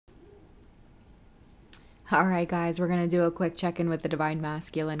All right, guys, we're going to do a quick check-in with the Divine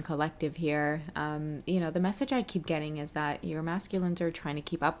Masculine Collective here. The message I keep getting is that your masculines are trying to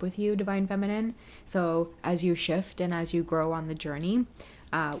keep up with you, Divine Feminine. So as you shift and as you grow on the journey,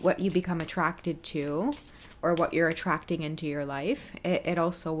 what you become attracted to or what you're attracting into your life, it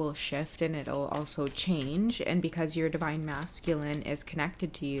also will shift and it'll also change. And because your Divine Masculine is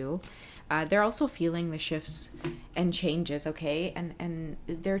connected to you, they're also feeling the shifts and changes, okay? And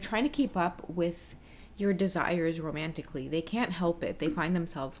they're trying to keep up with your desires romantically. They can't help it. They find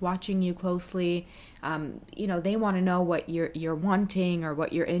themselves watching you closely. They want to know what you're wanting or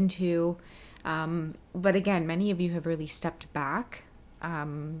what you're into. But again, many of you have really stepped back.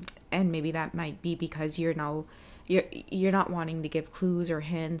 And maybe that might be because you're not wanting to give clues or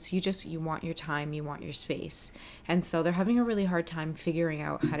hints. You want your time, you want your space. And so they're having a really hard time figuring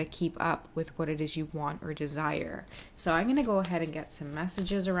out how to keep up with what it is you want or desire. So I'm going to go ahead and get some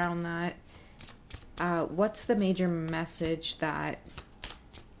messages around that. What's the major message that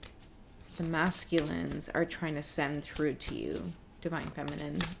the masculines are trying to send through to you, Divine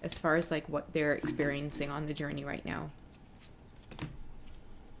Feminine, as far as like what they're experiencing on the journey right now?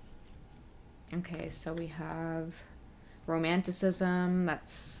 Okay, so we have romanticism.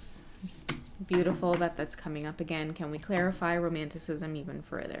 That's beautiful that's coming up again. Can we clarify romanticism even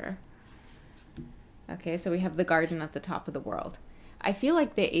further? Okay, so we have the garden at the top of the world. I feel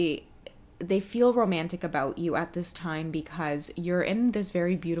like they feel romantic about you at this time because you're in this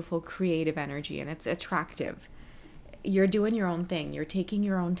very beautiful creative energy and it's attractive. You're doing your own thing. You're taking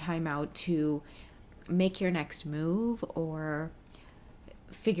your own time out to make your next move or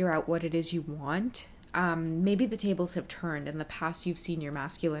figure out what it is you want. Maybe the tables have turned. In the past, you've seen your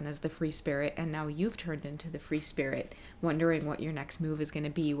masculine as the free spirit, and now you've turned into the free spirit, wondering what your next move is going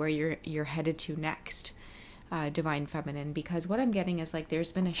to be, where you're headed to next. Divine Feminine, because what I'm getting is like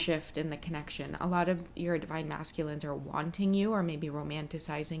there's been a shift in the connection. A lot of your Divine Masculines are wanting you or maybe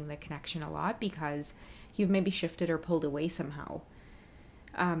romanticizing the connection a lot because you've maybe shifted or pulled away somehow.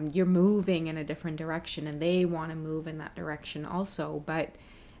 You're moving in a different direction and they want to move in that direction also, but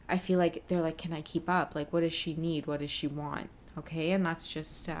I feel like they're like, can I keep up? Like, what does she need? What does she want? Okay, and that's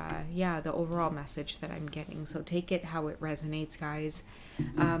just, the overall message that I'm getting. So take it how it resonates, guys.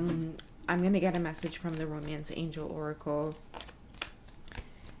 I'm going to get a message from the Romance Angel Oracle.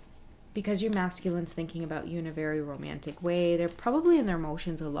 Because your masculine's thinking about you in a very romantic way. They're probably in their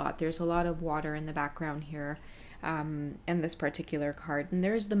emotions a lot. There's a lot of water in the background here in this particular card. And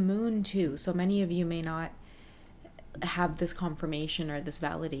there's the moon too. So many of you may not have this confirmation or this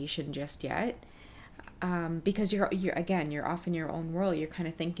validation just yet. Because you're off in your own world. You're kind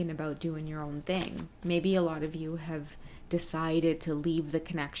of thinking about doing your own thing. Maybe a lot of you have decided to leave the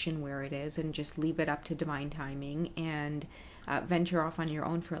connection where it is and just leave it up to divine timing and venture off on your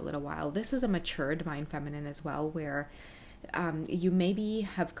own for a little while. This is a mature Divine Feminine as well, where you maybe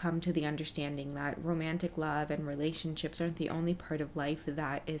have come to the understanding that romantic love and relationships aren't the only part of life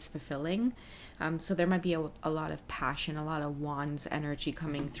that is fulfilling. So there might be a lot of passion, a lot of wands energy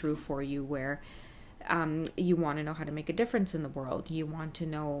coming through for you, where you want to know how to make a difference in the world. You want to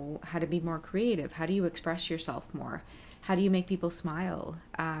know how to be more creative. How do you express yourself more? How do you make people smile?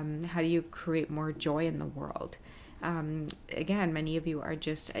 How do you create more joy in the world? Again, many of you are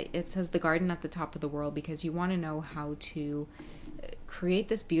just, it says the garden at the top of the world because you want to know how to create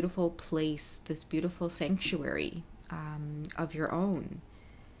this beautiful place, this beautiful sanctuary of your own.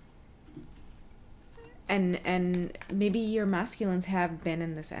 And maybe your masculines have been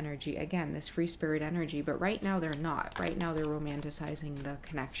in this energy, again, this free spirit energy, but right now they're not. Right now they're romanticizing the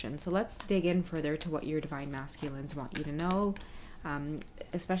connection. So let's dig in further to what your Divine Masculines want you to know,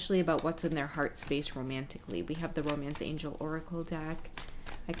 especially about what's in their heart space romantically. We have the Romance Angel Oracle deck.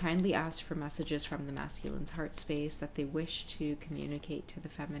 I kindly ask for messages from the masculine's heart space that they wish to communicate to the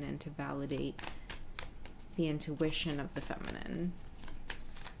feminine to validate the intuition of the feminine.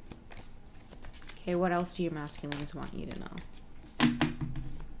 Okay, what else do your masculines want you to know?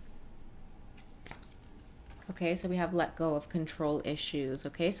 Okay, so we have let go of control issues.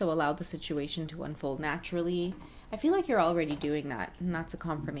 Okay, so allow the situation to unfold naturally. I feel like you're already doing that, and that's a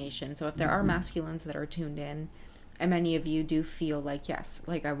confirmation. So if there are masculines that are tuned in, and many of you do feel like, yes,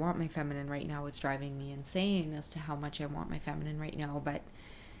 like I want my feminine right now, it's driving me insane as to how much I want my feminine right now, but,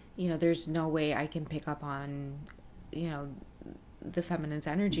 there's no way I can pick up on, the feminine's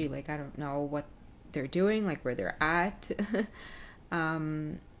energy. Like, I don't know what they're doing, like where they're at.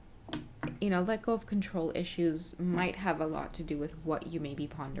 Let go of control issues might have a lot to do with what you may be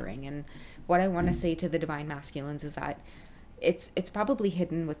pondering. And what I want to say to the Divine Masculines is that it's probably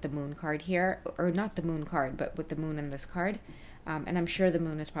hidden with the moon card here, or not the moon card, but with the moon in this card. And I'm sure the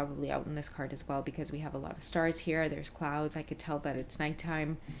moon is probably out in this card as well, because we have a lot of stars here. There's clouds. I could tell that it's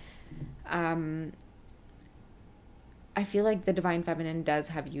nighttime. I feel like the Divine Feminine does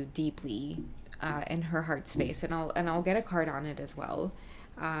have you deeply in her heart space, and I'll get a card on it as well.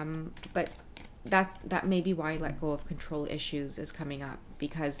 But that may be why let go of control issues is coming up,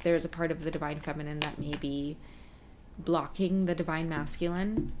 because there's a part of the Divine Feminine that may be blocking the Divine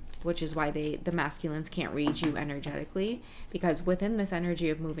Masculine, which is why the masculines can't read you energetically, because within this energy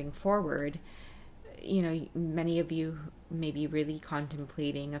of moving forward, many of you may be really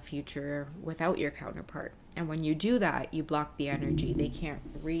contemplating a future without your counterpart. And when you do that, you block the energy. They can't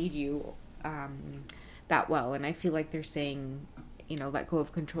read you that well. And I feel like they're saying, let go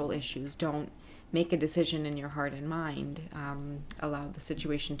of control issues. Don't make a decision in your heart and mind. Allow the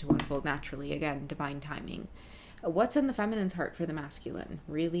situation to unfold naturally. Again, divine timing. What's in the feminine's heart for the masculine?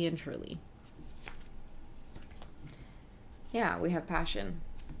 Really and truly. Yeah, we have passion.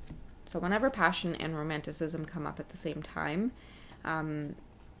 So whenever passion and romanticism come up at the same time, that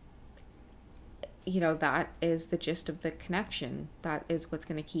is the gist of the connection. That is what's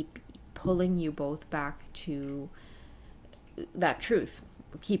going to keep pulling you both back to that truth,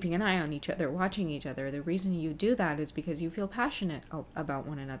 keeping an eye on each other, watching each other. The reason you do that is because you feel passionate about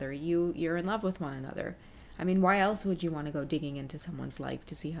one another. You're in love with one another. I mean, why else would you want to go digging into someone's life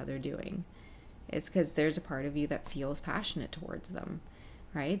to see how they're doing? It's because there's a part of you that feels passionate towards them,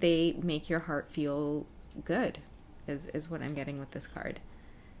 right? They make your heart feel good, is what I'm getting with this card.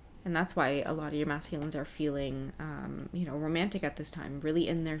 And that's why a lot of your masculines are feeling, romantic at this time, really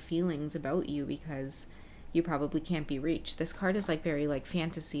in their feelings about you, because you probably can't be reached. This card is very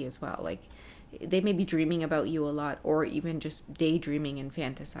fantasy as well. Like, they may be dreaming about you a lot, or even just daydreaming and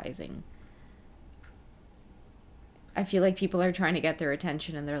fantasizing. I feel like people are trying to get their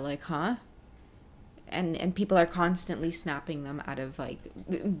attention, and they're like, huh? And people are constantly snapping them out of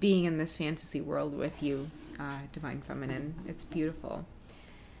being in this fantasy world with you, Divine Feminine. It's beautiful.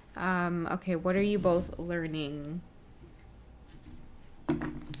 Okay, what are you both learning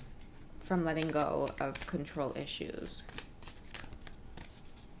from letting go of control issues?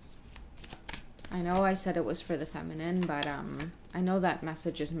 I know I said it was for the feminine, but I know that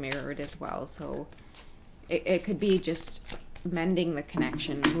message is mirrored as well, so it could be just mending the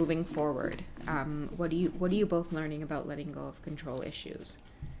connection, moving forward. What are you both learning about letting go of control issues?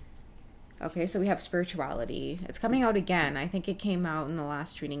 Okay, so we have spirituality. It's coming out again. I think it came out in the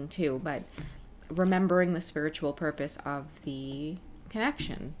last reading too, but remembering the spiritual purpose of the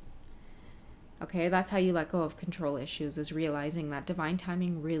connection. Okay, that's how you let go of control issues, is realizing that divine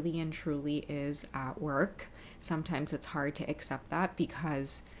timing really and truly is at work. Sometimes it's hard to accept that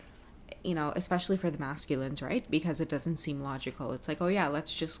because, especially for the masculines, right? Because it doesn't seem logical. It's like, oh yeah,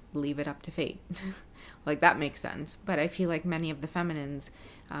 let's just leave it up to fate. That makes sense. But I feel like many of the feminines,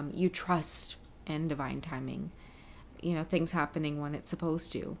 you trust in divine timing, things happening when it's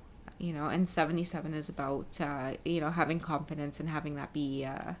supposed to, and 77 is about, having confidence and having that be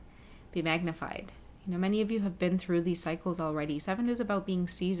magnified. Many of you have been through these cycles already. 7 is about being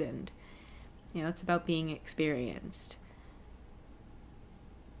seasoned. It's about being experienced.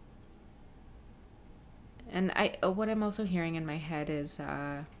 And what I'm also hearing in my head is,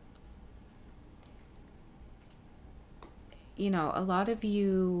 a lot of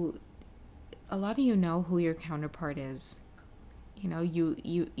you know who your counterpart is. You know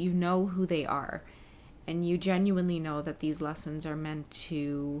who they are, and you genuinely know that these lessons are meant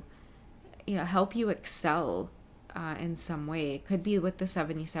to, help you excel in some way. It could be with the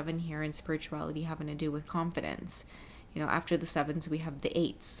 77 here in spirituality having to do with confidence. After the 7s, we have the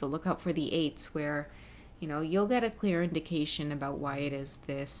 8s. So look out for the 8s where, you'll get a clear indication about why it is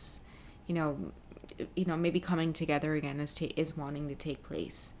this, maybe coming together again is wanting to take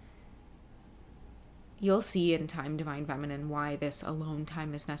place. You'll see in time, Divine Feminine, why this alone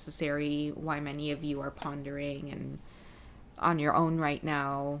time is necessary, why many of you are pondering and on your own right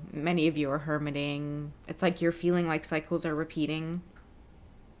now. Many of you are hermiting. It's like you're feeling like cycles are repeating.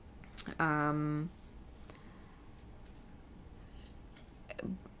 But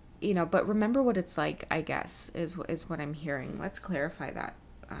remember what it's like, I guess, is what I'm hearing. Let's clarify that.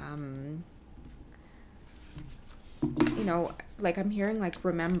 I'm hearing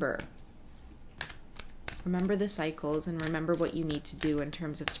remember the cycles and remember what you need to do in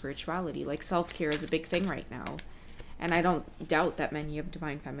terms of spirituality. Self-care is a big thing right now. And I don't doubt that many of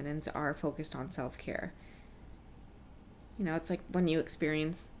Divine Feminines are focused on self-care. It's like when you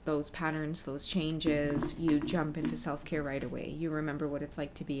experience those patterns, those changes, you jump into self-care right away. You remember what it's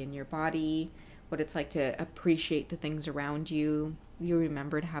like to be in your body, what it's like to appreciate the things around you. You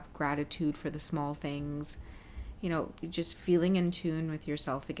remember to have gratitude for the small things. you know, just feeling in tune with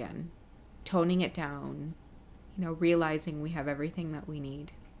yourself again, toning it down, you know, realizing we have everything that we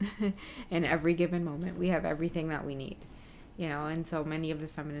need. In every given moment, we have everything that we need, you know. And so many of the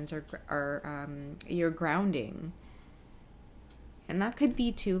feminines are you're grounding, and that could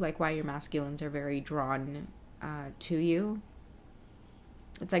be too like why your masculines are very drawn to you.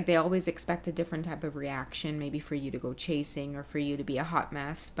 It's like they always expect a different type of reaction, maybe for you to go chasing or for you to be a hot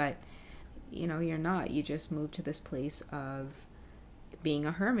mess, but you know, you're not. You just move to this place of being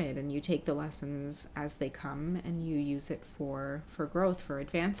a hermit, and you take the lessons as they come and you use it for growth, for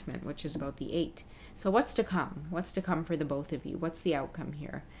advancement, which is about the 8. So what's to come? What's to come for the both of you? What's the outcome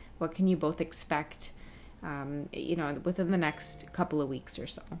here? What can you both expect, you know, within the next couple of weeks or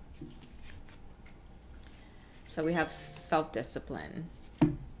so? So we have self-discipline.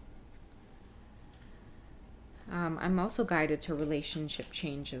 I'm also guided to relationship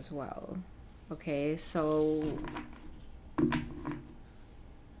change as well. Okay, so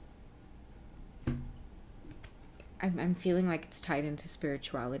I'm feeling like it's tied into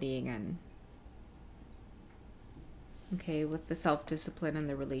spirituality again. Okay, with the self-discipline and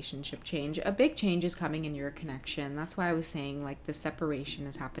the relationship change. A big change is coming in your connection. That's why I was saying, like, the separation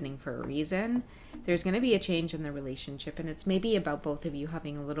is happening for a reason. There's going to be a change in the relationship, and it's maybe about both of you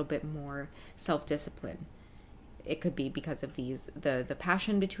having a little bit more self-discipline. It could be because of the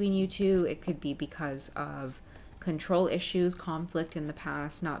passion between you two. It could be because of control issues, conflict in the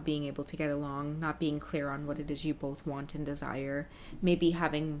past, not being able to get along, not being clear on what it is you both want and desire, maybe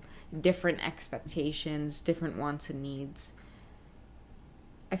having different expectations, different wants and needs.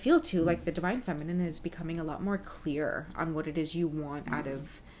 I feel too like the Divine Feminine is becoming a lot more clear on what it is you want out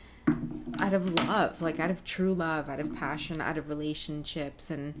of love, like out of true love, out of passion, out of relationships.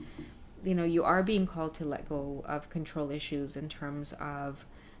 And you know, you are being called to let go of control issues in terms of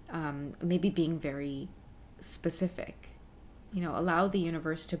maybe being very specific. You know, allow the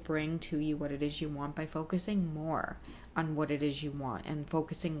universe to bring to you what it is you want by focusing more on what it is you want and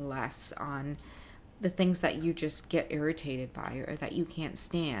focusing less on the things that you just get irritated by or that you can't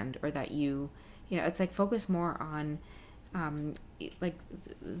stand, or that you know, it's like focus more on like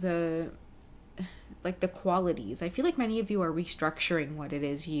the qualities. I feel like many of you are restructuring what it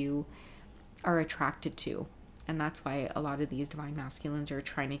is you are attracted to, and that's why a lot of these divine masculines are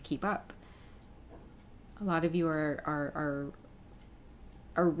trying to keep up. A lot of you are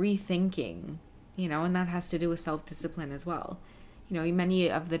rethinking, you know, and that has to do with self-discipline as well. You know, many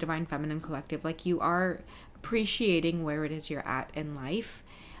of the Divine Feminine Collective, like, you are appreciating where it is you're at in life,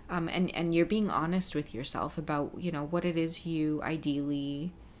 and you're being honest with yourself about, you know, what it is you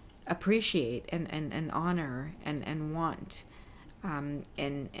ideally appreciate and honor and want,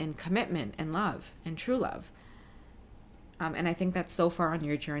 and commitment and love and true love. And I think that so far on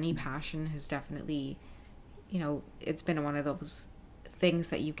your journey, passion has definitely, you know, it's been one of those things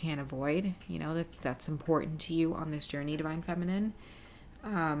that you can't avoid, you know, that's important to you on this journey, Divine Feminine.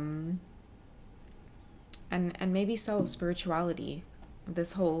 And maybe so spirituality,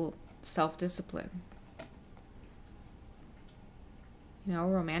 this whole self-discipline, you know,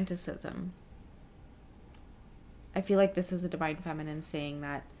 romanticism. I feel like this is a Divine Feminine saying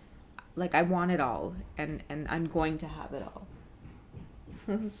that, like, I want it all, and I'm going to have it all.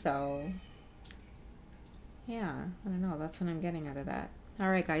 So yeah, I don't know, that's what I'm getting out of that. All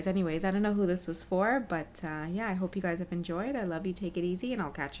right, guys, anyways, I don't know who this was for, but yeah, I hope you guys have enjoyed. I love you. Take it easy, and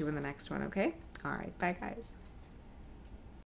I'll catch you in the next one, okay? All right, bye, guys.